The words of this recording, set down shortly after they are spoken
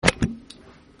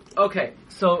Okay,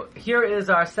 so here is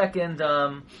our second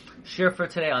shir for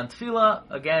today on Tefillah.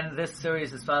 Again, this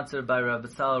series is sponsored by Rabbi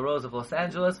Tzala Rose of Los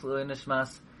Angeles, L'ilui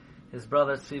Nishmas, his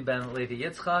brother Tzvi Ben Levi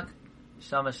Yitzchak,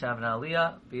 Shama Shavna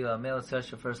Aliyah, Bila Melas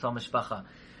Yosher for Sol Mishpacha.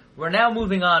 We're now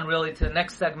moving on really to the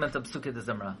next segment of Psukei de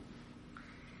Zimra.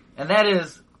 And that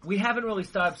is, we haven't really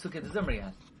started Psukei de Zimra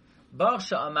yet. Baruch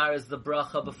She'amar is the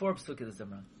bracha before Psukei de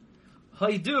Zimra.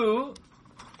 Haidu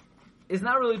is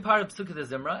not really part of Psukei de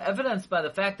Zimra, evidenced by the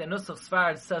fact that Nusach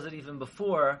Sfarad says it even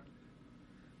before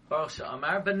Baruch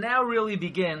She'amar, but now really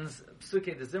begins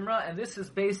Psukei de Zimra, and this is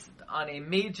based on a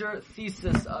major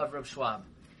thesis of Rav Schwab.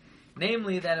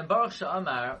 Namely, that in Baruch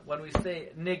She'amar, when we say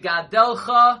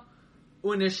Nigadelcha,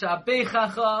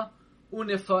 Unishabechacha,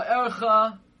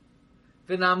 Unifa'ercha,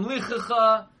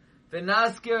 V'namlichacha,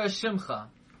 V'nazker Shimcha,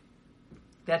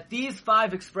 that these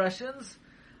five expressions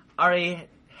are a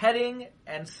heading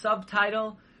and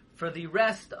subtitle for the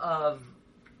rest of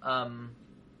Shemona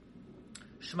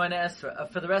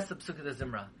Esrei, for the rest of Psukei de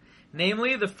Zimra.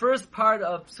 Namely, the first part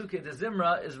of Psukei de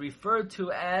Zimra is referred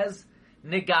to as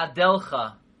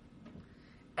Nigadelcha.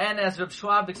 And as Rav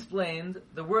Schwab explained,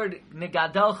 the word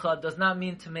Nigadelcha does not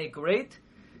mean to make great,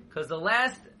 because the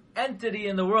last entity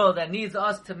in the world that needs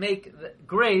us to make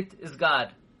great is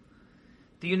God.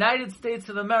 The United States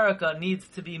of America needs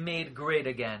to be made great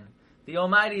again. The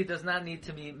Almighty does not need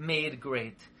to be made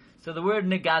great. So the word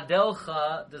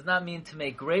Nigadelcha does not mean to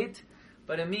make great,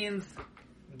 but it means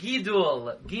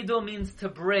Gidul. Gidul means to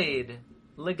braid.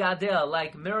 Legadel,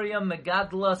 like Miriam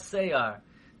Megadla Seyar,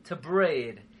 to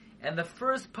braid. And the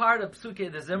first part of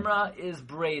Psukei de Zimra is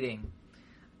braiding.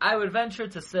 I would venture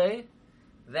to say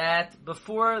that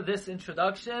before this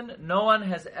introduction, no one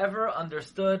has ever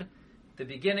understood the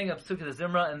beginning of Psukei de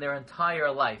Zimra in their entire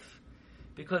life.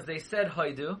 Because they said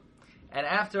Haidu, and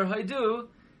after Haidu,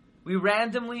 we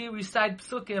randomly recite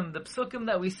Psukim. The Psukim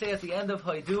that we say at the end of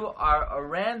Haidu are a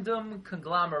random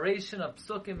conglomeration of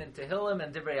Psukim and Tehillim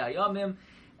and Divrei Hayamim,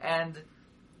 and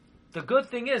the good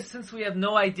thing is, since we have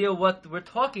no idea what we're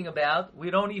talking about, we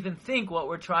don't even think what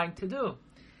we're trying to do.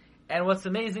 And what's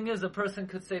amazing is a person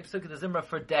could say Psukei de Zimra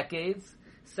for decades,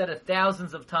 said it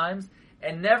thousands of times,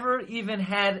 and never even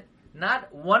had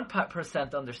not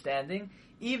 1% understanding,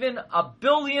 even a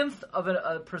billionth of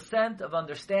a percent of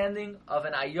understanding of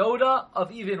an iota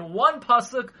of even one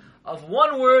pasuk of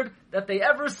one word that they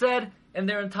ever said in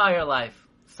their entire life.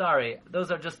 Sorry,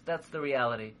 that's the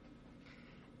reality.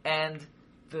 And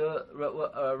the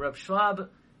Reb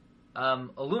Schwab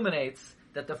illuminates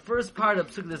that the first part of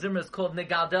Psukei de Zimra is called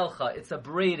Nigadelcha. It's a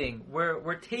braiding.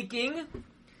 We're taking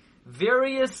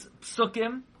various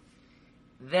psukim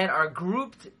that are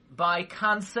grouped by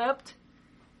concept,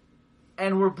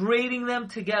 and we're braiding them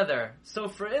together. So,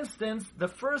 for instance, the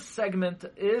first segment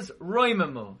is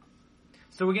Roimemu.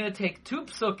 So we're going to take two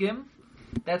psukim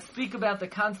that speak about the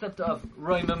concept of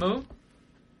Roimemu.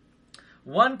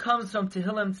 One comes from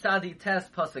Tehillim Tzadi Tes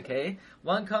Pasuk Hey.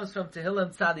 One comes from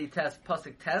Tehillim Tzadi Tes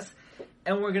Pasuk Tes.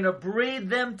 And we're going to braid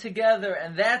them together.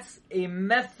 And that's a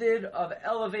method of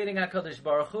elevating HaKadosh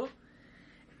Baruch Hu.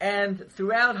 And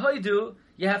throughout Haidu,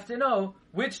 you have to know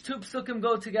which two psukim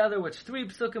go together, which three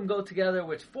psukim go together,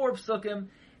 which four psukim,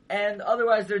 and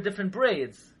otherwise they're different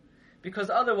braids. Because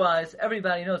otherwise,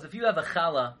 everybody knows, if you have a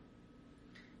challah,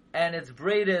 and it's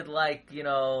braided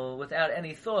without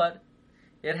any thought,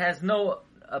 it has no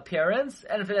appearance,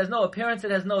 and if it has no appearance,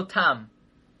 it has no tam.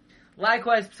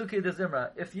 Likewise, Psukei de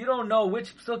Zimra. If you don't know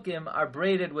which psukim are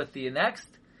braided with the next,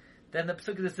 then the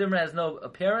Psukei de Zimra has no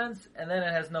appearance, and then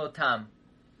it has no tam.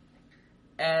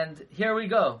 And here we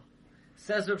go.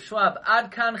 Says Rav Schwab,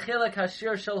 Ad kan chelek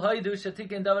hashir shel Haidu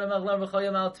shetikin David HaMelech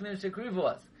v'choyam al tmim shekrivu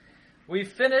us. We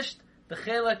finished the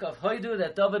chelek of Haidu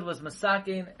that David was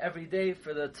masakin every day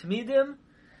for the Tmidim.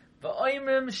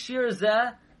 V'oimrim shir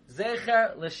zeh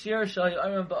zecher l'shir shel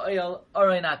ha'oimrim ba'oyel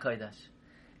orein HaKodesh.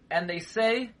 And they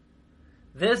say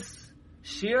this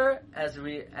shir, as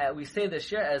we say the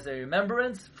shir as a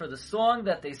remembrance for the song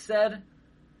that they said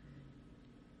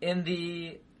in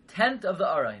the tent of the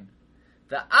Aron.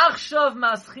 The Achshav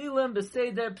Maschilim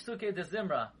B'Seder Psukei de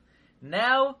Zimra.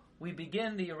 Now we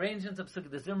begin the arrangements of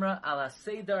Psukei de Zimra ala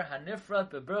Seder Hanifrat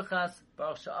B'Berchas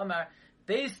Baruch She'amar,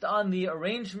 based on the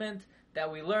arrangement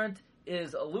that we learned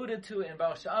is alluded to in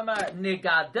Baruch She'amar,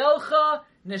 Nigadelcha,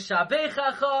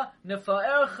 Nishabechacha,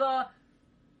 Nifa'ercha,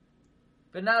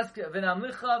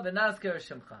 V'namlicha, V'nazker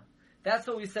Shimcha. That's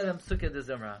what we said in Psukei de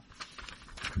Zimra.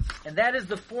 And that is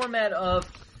the format of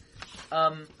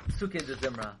Psukei de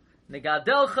Zimra.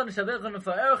 Nigadelcha, Nishabecha,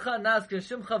 Nifa'ercha, Nazker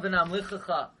Shimcha,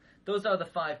 V'namlicha. Those are the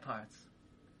five parts.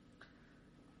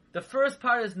 The first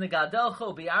part is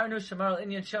Nigadelcho, Bi'arnu Shemar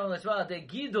Inyan Shemar Lezra, De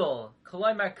Gidol,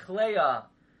 Koloimar Kleya.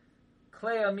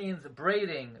 Kleya means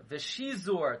braiding,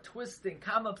 Veshizur, twisting,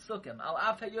 Kama Psukim, Al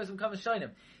Af HaYozim Kama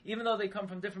Shoinim, even though they come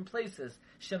from different places.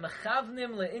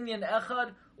 Shemechavnim Le'inyan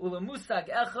Echad, Ulemusag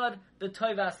Echad,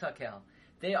 B'toivas Hakel.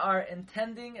 They are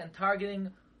intending and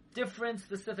targeting different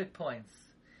specific points.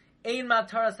 Ein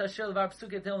Mataras Hashir Levar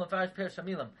Psukim Tehom Lefarish Per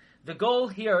Shamilim. The goal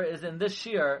here is in this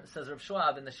shir, says Rav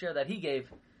Schwab, in the shir that he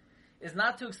gave, is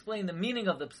not to explain the meaning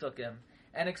of the psukim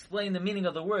and explain the meaning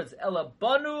of the words. Ela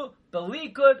banu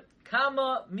belikud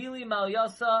kama mili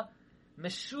malyasa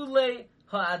meshule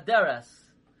ha'aderes.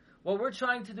 What we're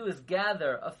trying to do is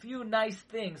gather a few nice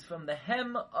things from the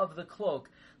hem of the cloak,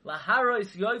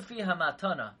 laharos yofi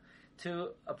hamatana, to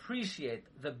appreciate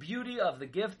the beauty of the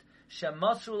gift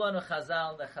shemasru lanu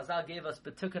Chazal, that Chazal gave us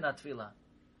betukun atfila.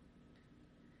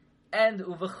 And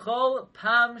uvechol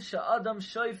pam she'adam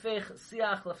shoifech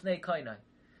siach lefnei koinai.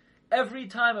 Every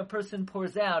time a person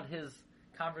pours out his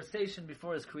conversation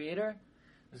before his Creator,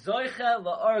 zoiche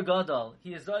la'or gadol,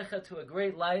 he is zoiche to a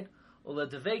great light,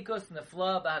 u'ledevekos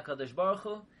nefla b'hakadosh baruch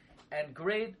hu, and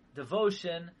great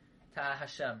devotion to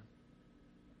Hashem.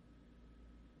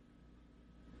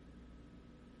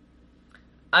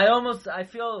 I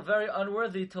feel very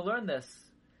unworthy to learn this,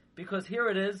 because here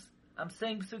it is, I'm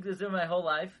saying Pesukei D'Zimra my whole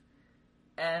life,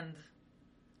 and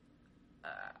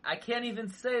I can't even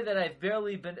say that I've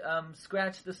barely been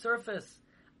scratched the surface.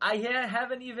 I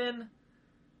haven't even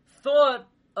thought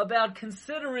about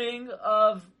considering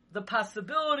of the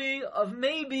possibility of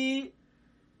maybe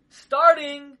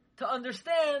starting to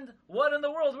understand what in the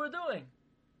world we're doing.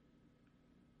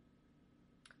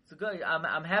 So good.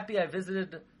 I'm happy I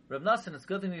visited Reb Nosson. It's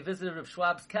good that we visited Reb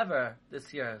Schwab's kever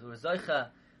this year. We were zoicha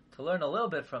to learn a little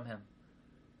bit from him.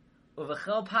 So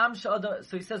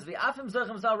he says,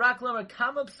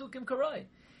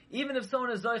 even if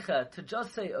someone is zoicha to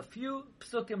just say a few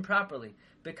psukim properly,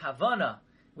 bekavana,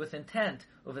 with intent,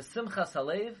 of a simchas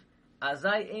halev,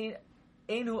 azai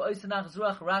einu oisanach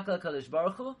zuach rakal kadosh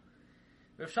baruch hu.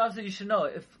 Rav Shav said you should know,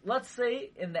 if, let's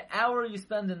say, in the hour you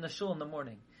spend in the shul in the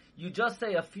morning, you just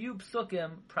say a few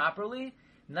psukim properly,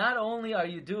 not only are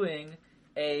you doing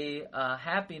a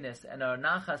happiness and a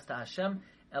nachas to Hashem,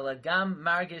 elagam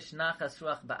margish nachas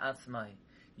ruach ba'atzmai.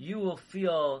 You will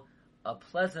feel a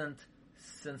pleasant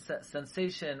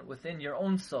sensation within your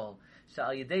own soul.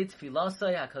 Sha'al yedei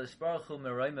tfilasai HaKadosh Baruch Hu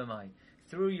meroimimai.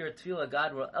 Through your tefillah,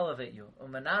 God will elevate you.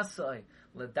 Umanasai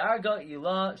ledarga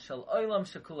ilah shal oilam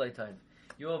shekulei tov.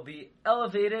 You will be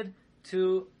elevated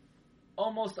to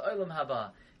almost oilam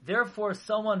haba. Therefore,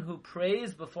 someone who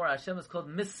prays before Hashem is called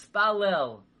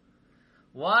mispalel.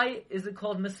 Why is it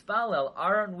called mispalel?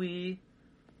 Aren't we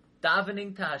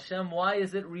davening to Hashem? Why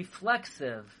is it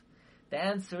reflexive? The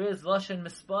answer is lashon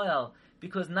mispalel,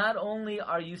 because not only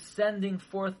are you sending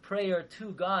forth prayer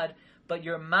to God, but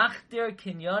you're machdir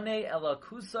kinyane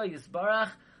elakusa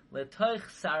yisbarach letoich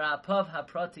sarapav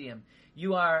hapratim.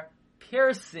 You are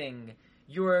piercing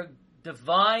your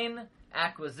divine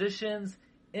acquisitions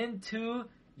into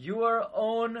your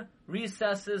own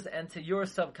recesses and to your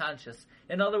subconscious.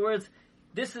 In other words,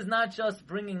 this is not just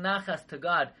bringing nachas to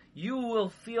God. You will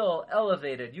feel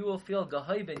elevated. You will feel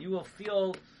gehoben. You will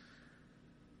feel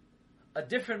a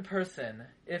different person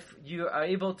if you are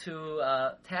able to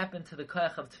tap into the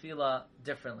koach of tefillah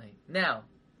differently. Now,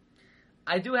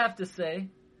 I do have to say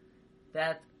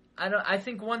that I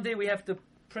think one day we have to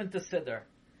print the siddur,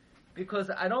 because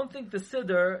I don't think the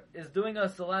siddur is doing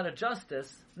us a lot of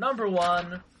justice. Number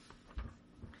one,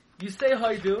 you say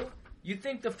hoidu, you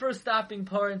think the first stopping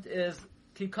point is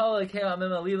Kikol Ekei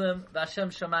Amim Alilim Vashem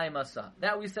Shamayim Asa.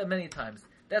 That we said many times.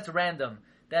 That's random.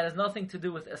 That has nothing to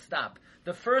do with a stop.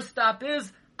 The first stop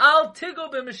is Al Tigu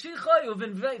B'Mashicha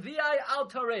Uvin Vi Al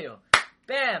Tareu.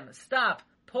 Bam! Stop.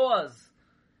 Pause.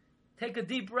 Take a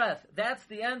deep breath. That's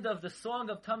the end of the song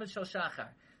of Tamid Shel Shachar.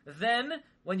 Then,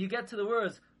 when you get to the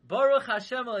words Baruch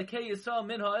Hashem Elokei Yisrael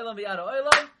Min Ha'olam V'Yad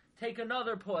Ha'olam, take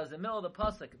another pause in the middle of the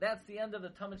pasuk. That's the end of the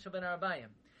Tamid Shel Ben Arabayim.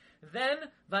 Then,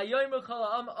 Vayomer Kol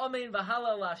Ha'am Amen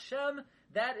V'Halal Hashem,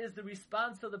 that is the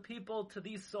response of the people to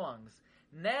these songs.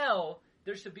 Now,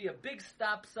 there should be a big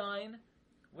stop sign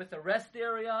with a rest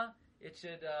area. It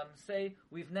should say,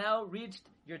 we've now reached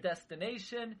your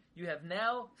destination. You have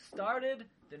now started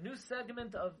the new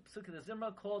segment of Pesukei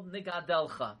D'Zimra called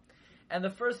Nigadelcha. And the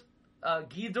first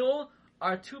Gidul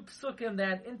are two psukim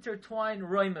that intertwine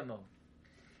Roimimu.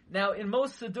 Now, in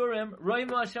most Sidurim,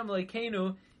 Roimu Hashem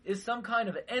Leikeinu is some kind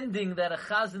of ending that a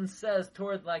chazan says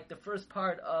toward like the first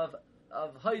part of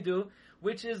Haidu,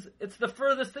 which is, it's the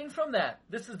furthest thing from that.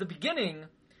 This is the beginning.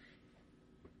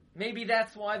 Maybe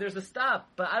that's why there's a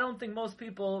stop, but I don't think most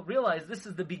people realize this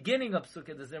is the beginning of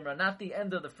Sukkot de Zimra, not the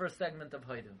end of the first segment of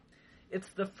Hoidu. It's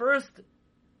the first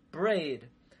braid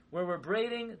where we're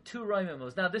braiding 2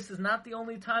 roimimos. Now, this is not the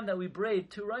only time that we braid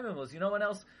 2 roimimos. You know when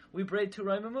else we braid 2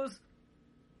 roimimos?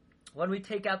 When we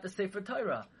take out the Sefer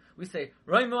Torah. We say,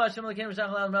 Roimu Hashem Elokeinu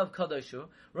V'shach L'Olam Rav Kadoshu,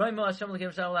 Roimu Hashem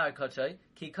Elokeinu V'shach L'Olam Kachai,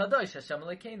 Ki Kadosh Hashem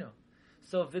Elokeinu.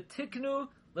 So, V'tiknu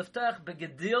L'ftach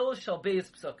Begedil Shal Beis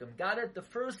Psukim. Got it? The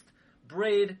first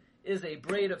braid is a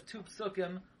braid of 2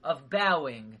 psukim of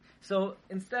bowing. So,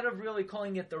 instead of really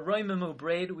calling it the Roimimu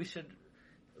braid, we should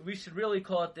really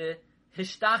call it the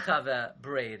Hishtachava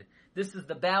braid. This is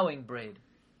the bowing braid.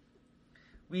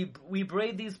 We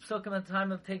braid these psukim at the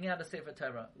time of taking out a Sefer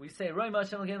Torah. We say, Roim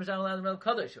Hashem Elokeinu V'shach L'Olam Rav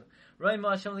Kadoshu, Roim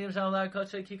Hashem Elokeinu V'shach L'Olam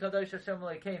Kachai, Ki Kadosh Hashem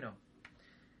Elokeinu.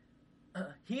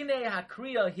 Hine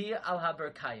hakriya hi al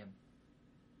haberkayim.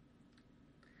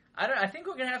 I think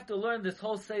we're going to have to learn this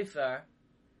whole sefer,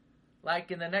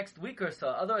 like in the next week or so.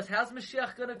 Otherwise, how's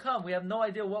Mashiach going to come? We have no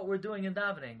idea what we're doing in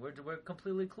davening. We're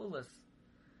completely clueless.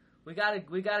 We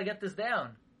gotta get this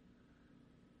down.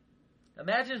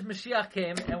 Imagine if Mashiach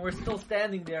came and we're still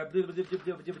standing there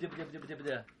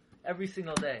every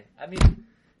single day. I mean,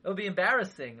 it would be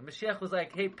embarrassing. Mashiach was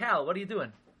like, "Hey, pal, what are you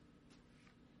doing?"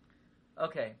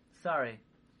 Okay. Sorry.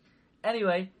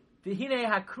 Anyway, v'hinei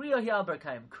hakriya hi al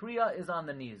berkayim. Kriya is on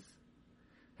the knees.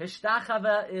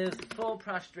 Hishtachava is full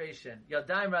prostration.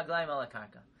 Yadayim raglayim ala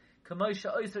karka. K'moi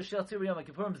she'oiser shel tzibur yom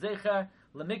kippurim zecher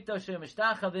lemikdash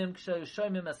mishtachavim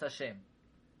k'shoymim es Hashem.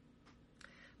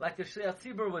 Like the Shliach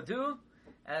Tzibur would do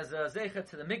as a zecher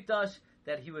to the mikdash,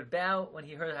 that he would bow when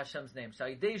he heard Hashem's name.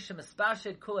 Sha'idei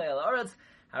shemispashed kulei el aretz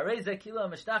harei zekila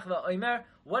mishtachava oimer.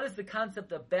 What is the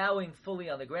concept of bowing fully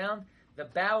on the ground? The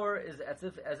bower is as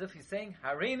if he's saying,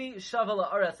 Harini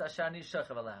shavala aretz ashani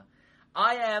shachavala.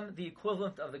 I am the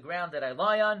equivalent of the ground that I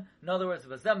lie on. In other words,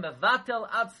 v'zem mevatel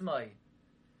atzmai.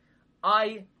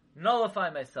 I nullify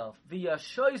myself.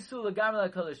 V'yashoysu legamra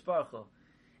l'kadosh baruch hu.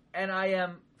 And I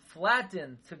am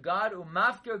flattened to God.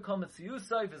 Umafkir kol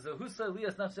metziyusai v'zehusai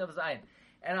liyas nafsei v'zayin.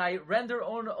 And I render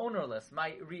ownerless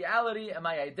my reality and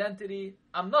my identity.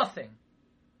 I'm nothing.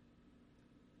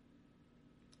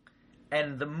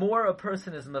 And the more a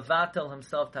person is mevatel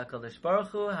himself to HaKadosh Baruch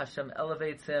Hu, Hashem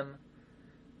elevates him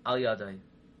al yadai.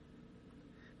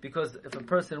 Because if a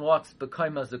person walks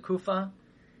b'kaima zekufa,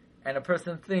 and a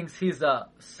person thinks he's a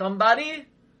somebody,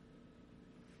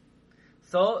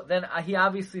 so then he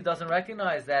obviously doesn't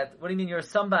recognize that. What do you mean you're a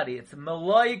somebody? It's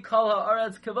meloi kol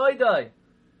ha'aretz kavoidai.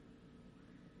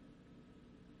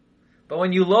 But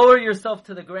when you lower yourself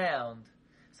to the ground,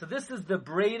 so this is the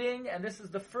braiding, and this is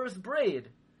the first braid.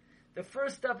 The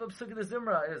first step of Sukkot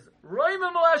Zimra is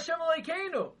Roimamu Hashem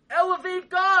Elokeinu. Elevate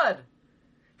God.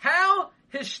 How?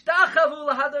 Hishtachavu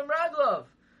lahadam raglov.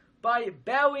 By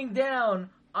bowing down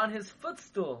on his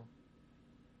footstool.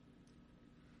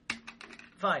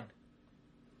 Fine.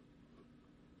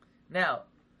 Now,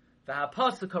 the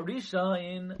pasuk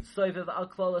harishayin soivev al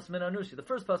klalos min anushi. The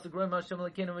first pasuk Roimamu Hashem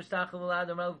Elokeinu Hishtachavu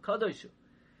lahadam raglov kadoshu.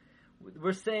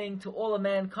 We're saying to all of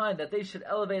mankind that they should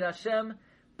elevate Hashem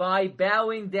by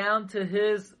bowing down to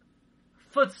his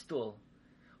footstool.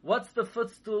 What's the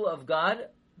footstool of God?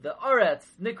 The Aretz,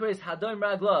 Nikres Hadoim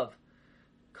Raglov.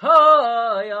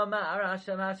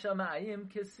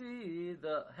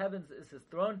 The heavens is his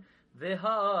throne. The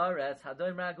Haaretz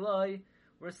Hadoim Ragloi.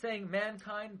 We're saying,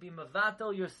 mankind, be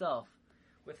mevatel yourself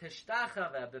with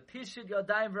Hishtachava, bepishid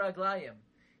Yadayim Raglayim,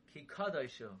 Ki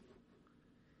Kadoshu.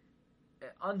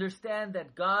 Understand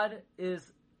that God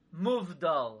is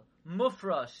Muvdal,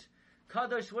 Mufrash.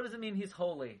 Kadosh, what does it mean he's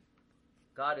holy?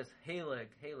 God is Haleg.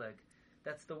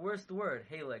 That's the worst word,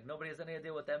 Haleg. Nobody has any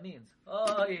idea what that means.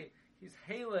 Oh, he's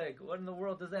Haleg. What in the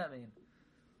world does that mean?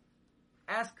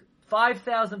 Ask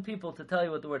 5,000 people to tell you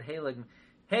what the word Haleg means.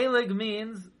 Haleg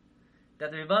means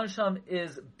that the Rebbeinu Shalom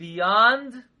is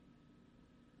beyond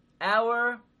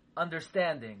our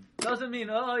understanding. Doesn't mean,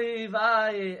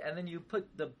 and then you put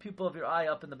the pupil of your eye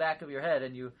up in the back of your head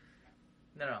and you...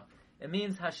 No. It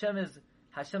means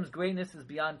Hashem's greatness is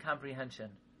beyond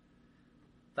comprehension.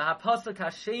 V'hapasuk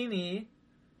hasheni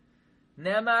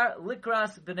nemar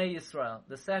likras b'nei Yisrael.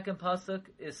 The second pasuk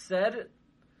is said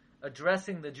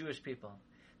addressing the Jewish people,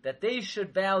 that they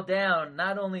should bow down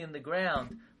not only in the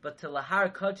ground but to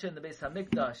lahar kodesh in the Beis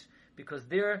Hamikdash, because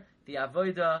there the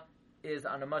avodah is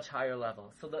on a much higher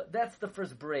level. So that's the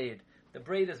first braid. The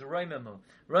braid is Roimamu.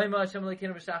 Roimamu Hashem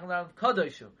Elokeinu V'shach L'Olam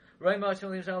Kadoshu. Roimamu Hashem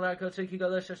Elokeinu V'shach L'Olam Kadoshu Ki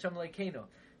Kadosh Hashem Elokeinu.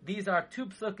 These are 2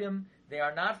 psukim. They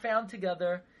are not found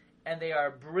together. and they are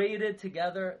braided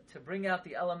together to bring out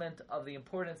the element of the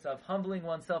importance of humbling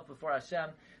oneself before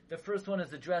Hashem. The first one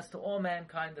is addressed to all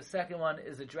mankind. The second one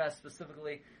is addressed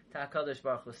specifically to HaKadosh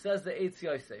Baruch Hu. Says the Eitz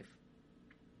Yosef.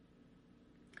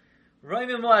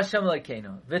 Roimimu Hashem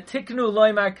Elokeinu. V'tiknu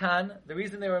loymar kan. The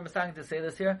reason they were mistaken to say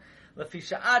this here, Lefi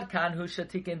sha'ad kan hu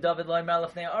shatikin David loymar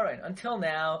lefnei Aron. Until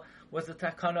now was the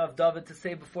takana of David to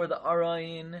say before the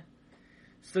Aron.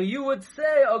 So you would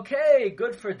say, okay,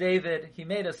 good for David. He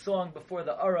made a song before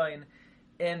the Aron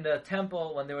in the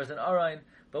temple when there was an Aron,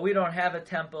 but we don't have a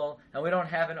temple and we don't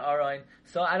have an Aron,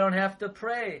 so I don't have to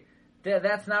pray.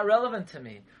 That's not relevant to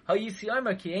me. I would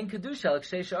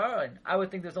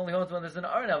think there's only homes when there's an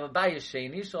Aron.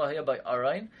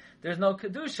 There's no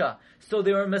Kedusha. So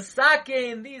they were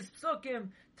masakein these psukim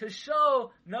to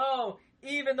show, no,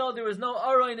 even though there was no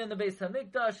Aron in the Beis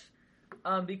HaMikdash,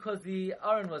 because the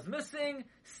Aron was missing,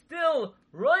 still,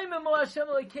 Roimimu Hashem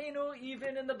Elokeinu,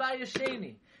 even in the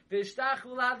Bayesheni.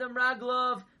 V'ishtachu l'adam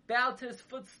raglov, bow to his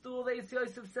footstool. The Eitz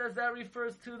Yosef says that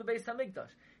refers to the Beis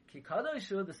HaMikdash. Ki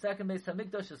Kadoshu, the second Beis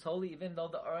HaMikdash is holy, even though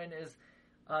the Aron is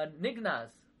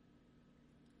nignaz.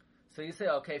 So you say,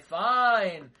 okay,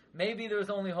 fine, maybe there was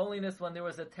only holiness when there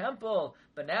was a temple,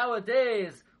 but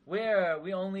nowadays, where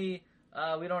we only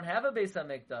we don't have a Beis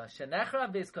HaMikdash, Shenechra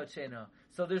Beis Kodshenu,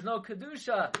 so there's no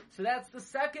Kedusha. So that's the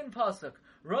second pasuk.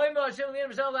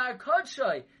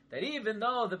 That even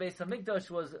though the Beis HaMikdash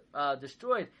was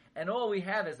destroyed, and all we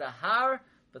have is a har,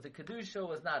 but the Kedusha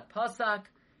was not pasak,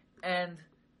 and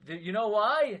you know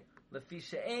why? The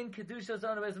Kedusha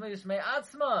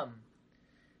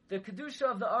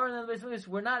of the Aron and the Beis HaMikdash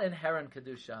were not inherent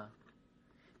Kedusha.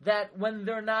 That when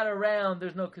they're not around,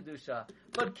 there's no Kedusha.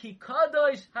 But Ki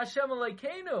Kadosh Hashem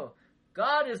Elokeinu,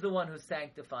 God is the one who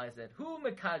sanctifies it. Who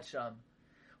Mekadsham?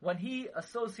 When He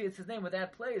associates His name with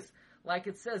that place, like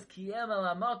it says, Ki Em El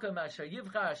HaMakom Asher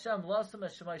Yivchar Hashem Lasam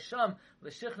Hashem Sham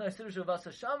L'Shichnai Sirshu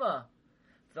Vasa Shama.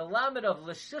 The lamed of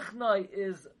L'Shichnai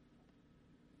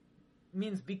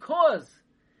means because.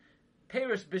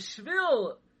 Perish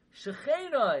B'Shvil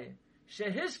Shechenai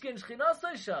Shehishkin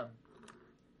Shchinasai Sham.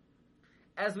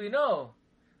 As we know,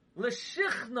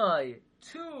 L'Shichnai,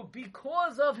 too,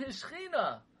 because of His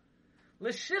Shechina.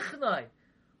 L'Shichnai,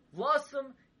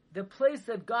 Lasam, the place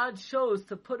that God chose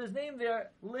to put His name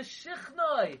there,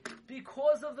 L'Shichnai,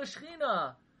 because of the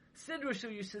Shechina.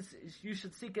 Sidrashu, you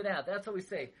should seek it out. That's what we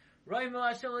say.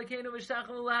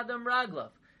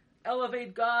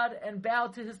 Elevate God and bow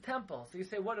to His temple. So you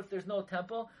say, what if there's no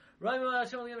temple? Bow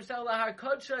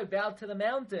to the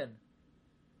mountain.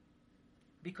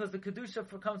 Because the Kedusha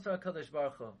comes from HaKadosh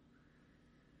Baruch Hu.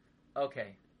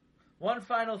 Okay. One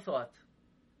final thought.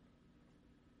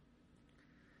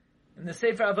 In the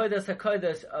Sefer Avodas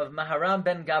HaKodesh of Maharam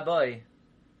ben Gaboy,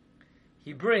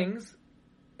 he brings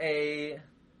a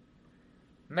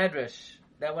medrash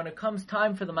that when it comes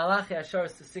time for the Malachi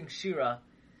Asharis to sing Shira,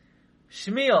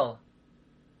 Shmuel,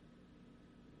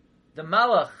 the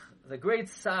Malach, the great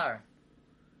Sar,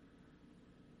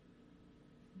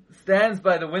 stands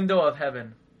by the window of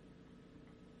heaven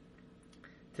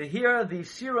to hear the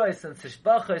shirais and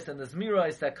tishbachos and the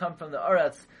zmirais that come from the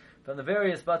aretz, from the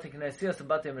various Bati Knesiyos and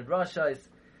Bati Midrashais,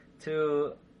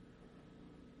 to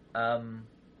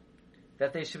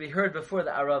that they should be heard before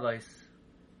the Arabais.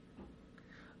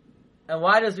 And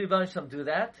why does Rebbeinu Shalom do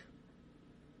that?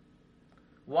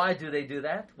 Why do they do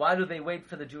that? Why do they wait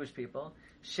for the Jewish people?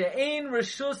 She'ein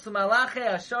reshus malache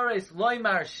ashares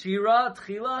loymar shira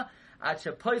tchila at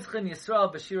shepoitzchen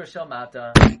Yisrael b'shira shel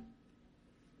mata.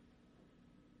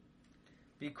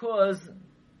 Because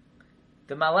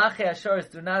the Malachi Asharis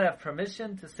do not have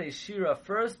permission to say Shira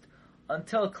first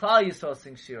until Klal Yisrael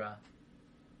sing Shira.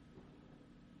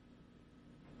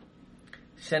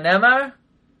 Shenemar,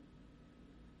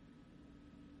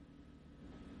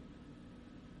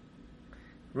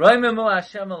 Roimimu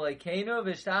Hashem Elokeinu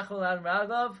v'shtachu l'adam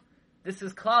raglav. This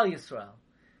is Klal Yisrael.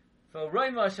 So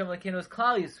Roimimu Hashem Elokeinu is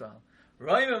Klal Yisrael.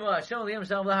 Roimimu Hashem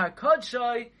Elokeinu l'har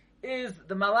kodshoy is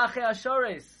the Malachi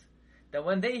Asharis. That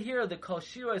when they hear the Kol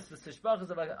Shiros, the Tishbachos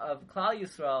of Klal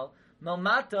Yisrael,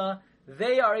 Melmata,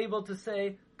 they are able to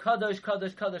say, Kadosh,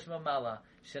 Kadosh, Kadosh, Mamala.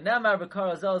 Shenemar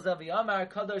v'kar azel zavi amar,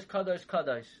 Kadosh, Kadosh,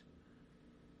 Kadosh.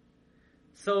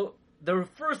 So, the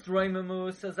first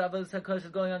Roimimu says Avodas HaKodesh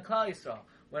is going on Klal Yisrael.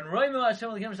 When Roimimu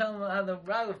Hashem L'Kim Shalom have the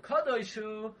rag of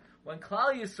Kadoshu, when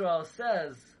Klal Yisrael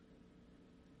says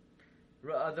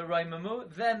the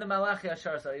Roimimu, then the Malachi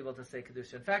Asharis are able to say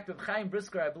Kedusha. In fact, Reb Chaim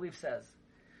Brisker, I believe, says,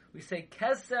 we say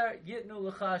Keser Yitnu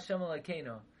L'cha Hashem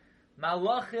Elokeinu,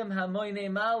 Malachim Hamoinei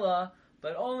Mala,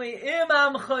 but only Im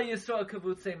Amcha Yisrael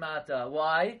Kavutzei Mata.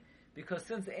 Why? Because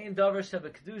since Ein Davar Sheba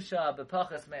Kedusha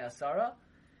B'Pachas Me'asara,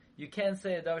 you can't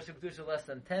say a Davar Kedusha less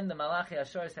than 10. The Malachi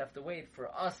Asharis have to wait for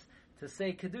us to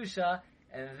say Kedusha,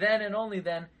 and then and only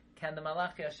then can the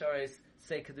Malachi Asharis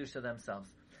say Kedusha themselves.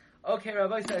 Okay,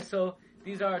 Rabbi says, so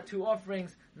these are our two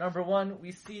offerings. Number one,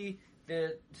 we see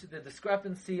the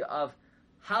discrepancy of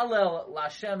Hallel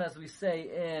Lashem, as we say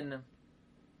in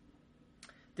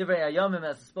Divrei Hayomim,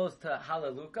 as opposed to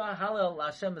Hallelujah. Hallel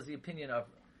Lashem is the opinion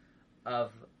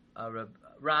of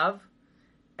Rav,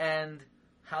 and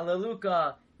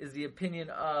Hallelujah is the opinion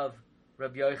of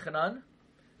Rabbi Yochanan,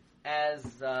 as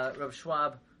Rav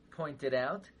Schwab pointed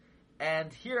out.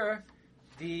 And here,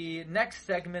 the next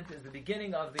segment is the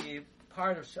beginning of the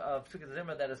part of Sukkot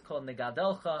Zimra that is called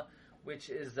Negadelcha, which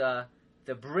is the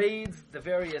braids, the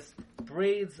various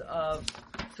braids of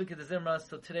Sukkot Zimra.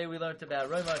 So today we learned about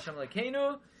Roima Hashem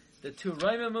Lekeinu, the two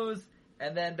Roimamus,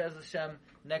 and then Be'ez Hashem,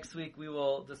 next week we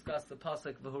will discuss the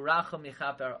pasuk V'huracha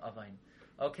Michaper Avain.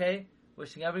 Okay?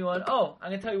 Wishing everyone. Oh, I'm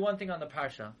going to tell you one thing on the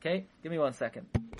parsha. Okay? Give me 1 second.